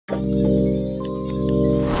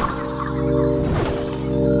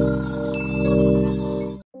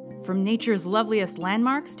From nature's loveliest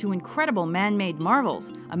landmarks to incredible man-made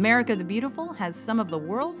marvels, America the Beautiful has some of the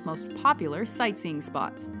world's most popular sightseeing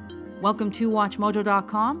spots. Welcome to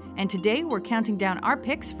WatchMojo.com, and today we're counting down our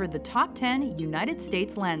picks for the top 10 United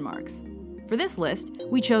States landmarks. For this list,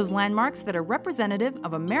 we chose landmarks that are representative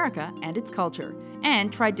of America and its culture, and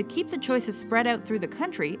tried to keep the choices spread out through the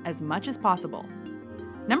country as much as possible.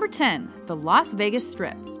 Number 10, the Las Vegas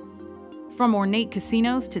Strip. From ornate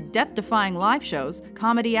casinos to death-defying live shows,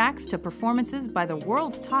 comedy acts to performances by the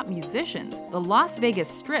world's top musicians, the Las Vegas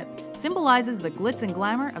Strip symbolizes the glitz and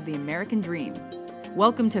glamour of the American dream.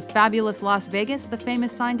 Welcome to fabulous Las Vegas, the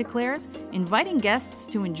famous sign declares, inviting guests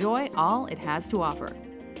to enjoy all it has to offer.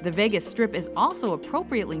 The Vegas Strip is also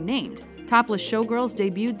appropriately named. Topless showgirls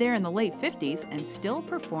debuted there in the late 50s and still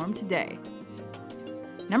perform today.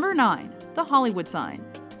 Number 9, the Hollywood sign.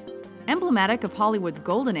 Emblematic of Hollywood's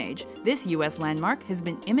golden age, this U.S. landmark has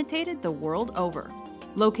been imitated the world over.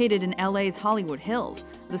 Located in LA's Hollywood Hills,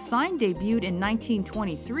 the sign debuted in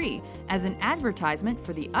 1923 as an advertisement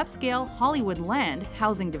for the upscale Hollywood Land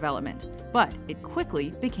housing development, but it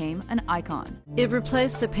quickly became an icon. It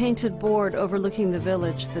replaced a painted board overlooking the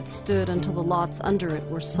village that stood until the lots under it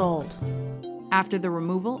were sold. After the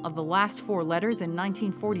removal of the last 4 letters in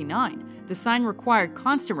 1949, the sign required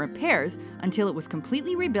constant repairs until it was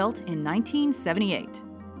completely rebuilt in 1978.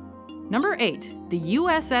 Number 8, the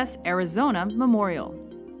USS Arizona Memorial.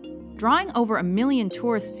 Drawing over 1 million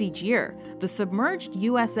tourists each year, the submerged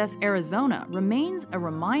USS Arizona remains a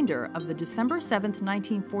reminder of the December 7,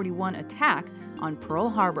 1941 attack on Pearl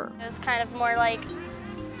Harbor. It was kind of more like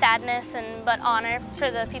sadness but honor for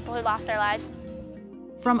the people who lost their lives.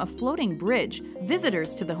 From a floating bridge,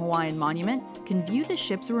 visitors to the Hawaiian Monument can view the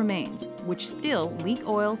ship's remains, which still leak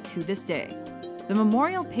oil to this day. The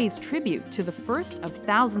memorial pays tribute to the first of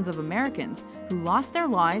thousands of Americans who lost their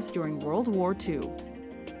lives during World War II.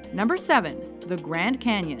 Number 7, the Grand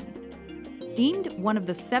Canyon. Deemed one of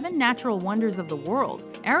the 7 natural wonders of the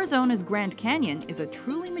world, Arizona's Grand Canyon is a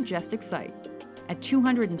truly majestic sight. At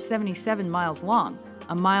 277 miles long,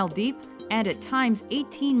 a mile deep, and at times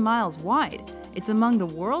 18 miles wide, it's among the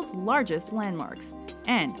world's largest landmarks.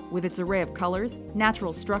 And with its array of colors,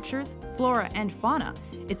 natural structures, flora, and fauna,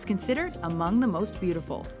 it's considered among the most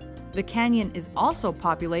beautiful. The canyon is also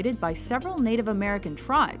populated by several Native American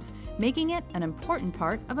tribes, making it an important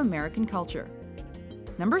part of American culture.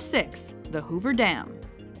 Number 6, the Hoover Dam.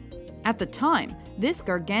 At the time, this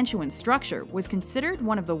gargantuan structure was considered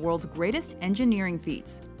one of the world's greatest engineering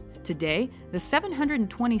feats. Today, the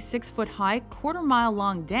 726-foot-high,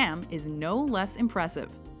 quarter-mile-long dam is no less impressive.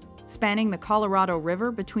 Spanning the Colorado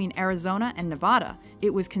River between Arizona and Nevada,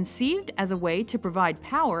 it was conceived as a way to provide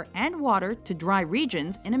power and water to dry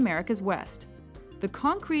regions in America's West. The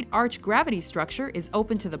concrete arch gravity structure is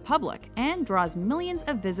open to the public and draws millions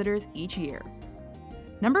of visitors each year.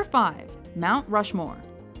 Number 5, Mount Rushmore.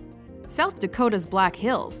 South Dakota's Black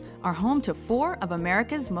Hills are home to 4 of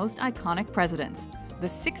America's most iconic presidents. The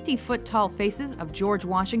 60-foot-tall faces of George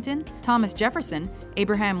Washington, Thomas Jefferson,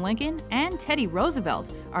 Abraham Lincoln, and Teddy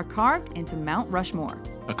Roosevelt are carved into Mount Rushmore.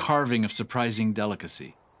 A carving of surprising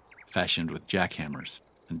delicacy, fashioned with jackhammers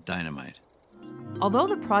and dynamite. Although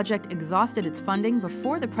the project exhausted its funding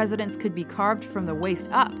before the presidents could be carved from the waist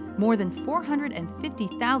up, more than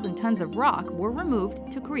 450,000 tons of rock were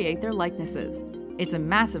removed to create their likenesses. It's a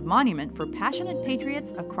massive monument for passionate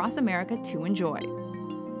patriots across America to enjoy.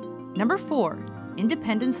 Number 4,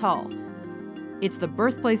 Independence Hall. It's the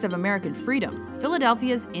birthplace of American freedom,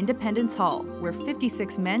 Philadelphia's Independence Hall, where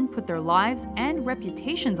 56 men put their lives and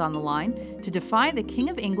reputations on the line to defy the King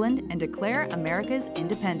of England and declare America's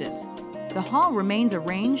independence. The hall remains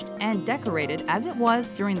arranged and decorated as it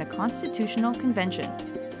was during the Constitutional Convention.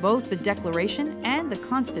 Both the Declaration and the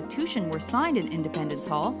Constitution were signed in Independence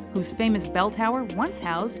Hall, whose famous bell tower once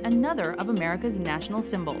housed another of America's national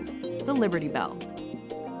symbols, the Liberty Bell.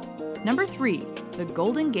 Number 3, the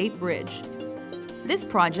Golden Gate Bridge. This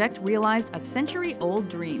project realized a century-old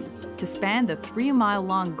dream to span the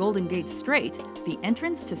 3-mile-long Golden Gate Strait, the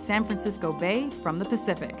entrance to San Francisco Bay from the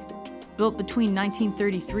Pacific. Built between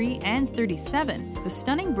 1933 and 37, the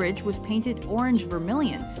stunning bridge was painted orange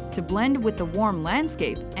vermilion to blend with the warm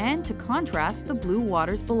landscape and to contrast the blue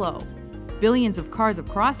waters below. Billions of cars have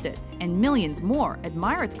crossed it, and millions more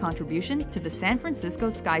admire its contribution to the San Francisco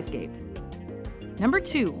skyscape. Number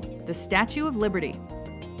 2, the Statue of Liberty.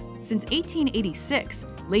 Since 1886,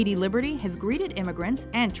 Lady Liberty has greeted immigrants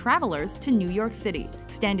and travelers to New York City,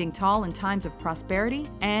 standing tall in times of prosperity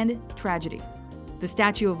and tragedy. The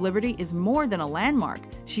Statue of Liberty is more than a landmark.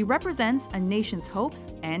 She represents a nation's hopes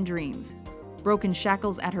and dreams. Broken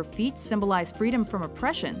shackles at her feet symbolize freedom from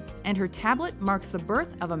oppression, and her tablet marks the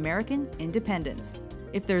birth of American independence.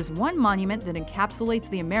 If there's one monument that encapsulates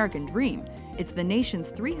the American dream, it's the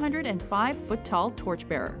nation's 305-foot-tall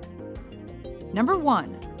torchbearer. Number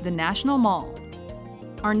 1. The National Mall.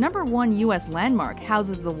 Our number 1 U.S. landmark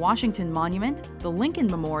houses the Washington Monument, the Lincoln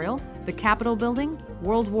Memorial, the Capitol Building,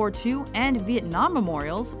 World War II and Vietnam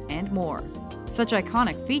memorials, and more. Such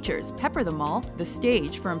iconic features pepper the mall, the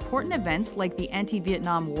stage for important events like the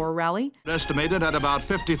anti-Vietnam War rally. Estimated at about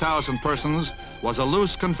 50,000 persons, was a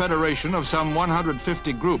loose confederation of some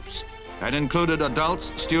 150 groups and included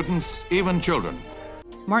adults, students, even children.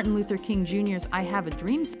 Martin Luther King Jr.'s I Have a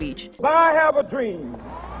Dream speech. I have a dream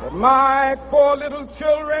that my 4 little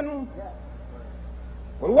children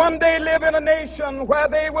will one day live in a nation where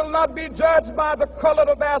they will not be judged by the color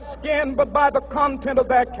of their skin, but by the content of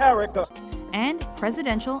their character. And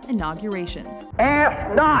presidential inaugurations.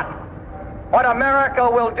 Ask not what America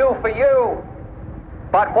will do for you,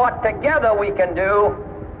 but what together we can do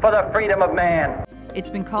for the freedom of man. It's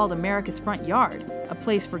been called America's front yard, a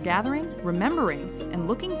place for gathering, remembering, and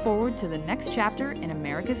looking forward to the next chapter in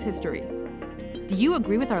America's history. Do you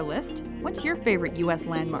agree with our list? What's your favorite U.S.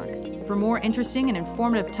 landmark? For more interesting and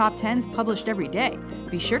informative top 10s published every day,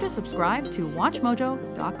 be sure to subscribe to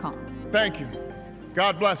WatchMojo.com. Thank you.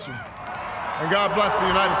 God bless you. And God bless the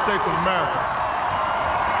United States of America.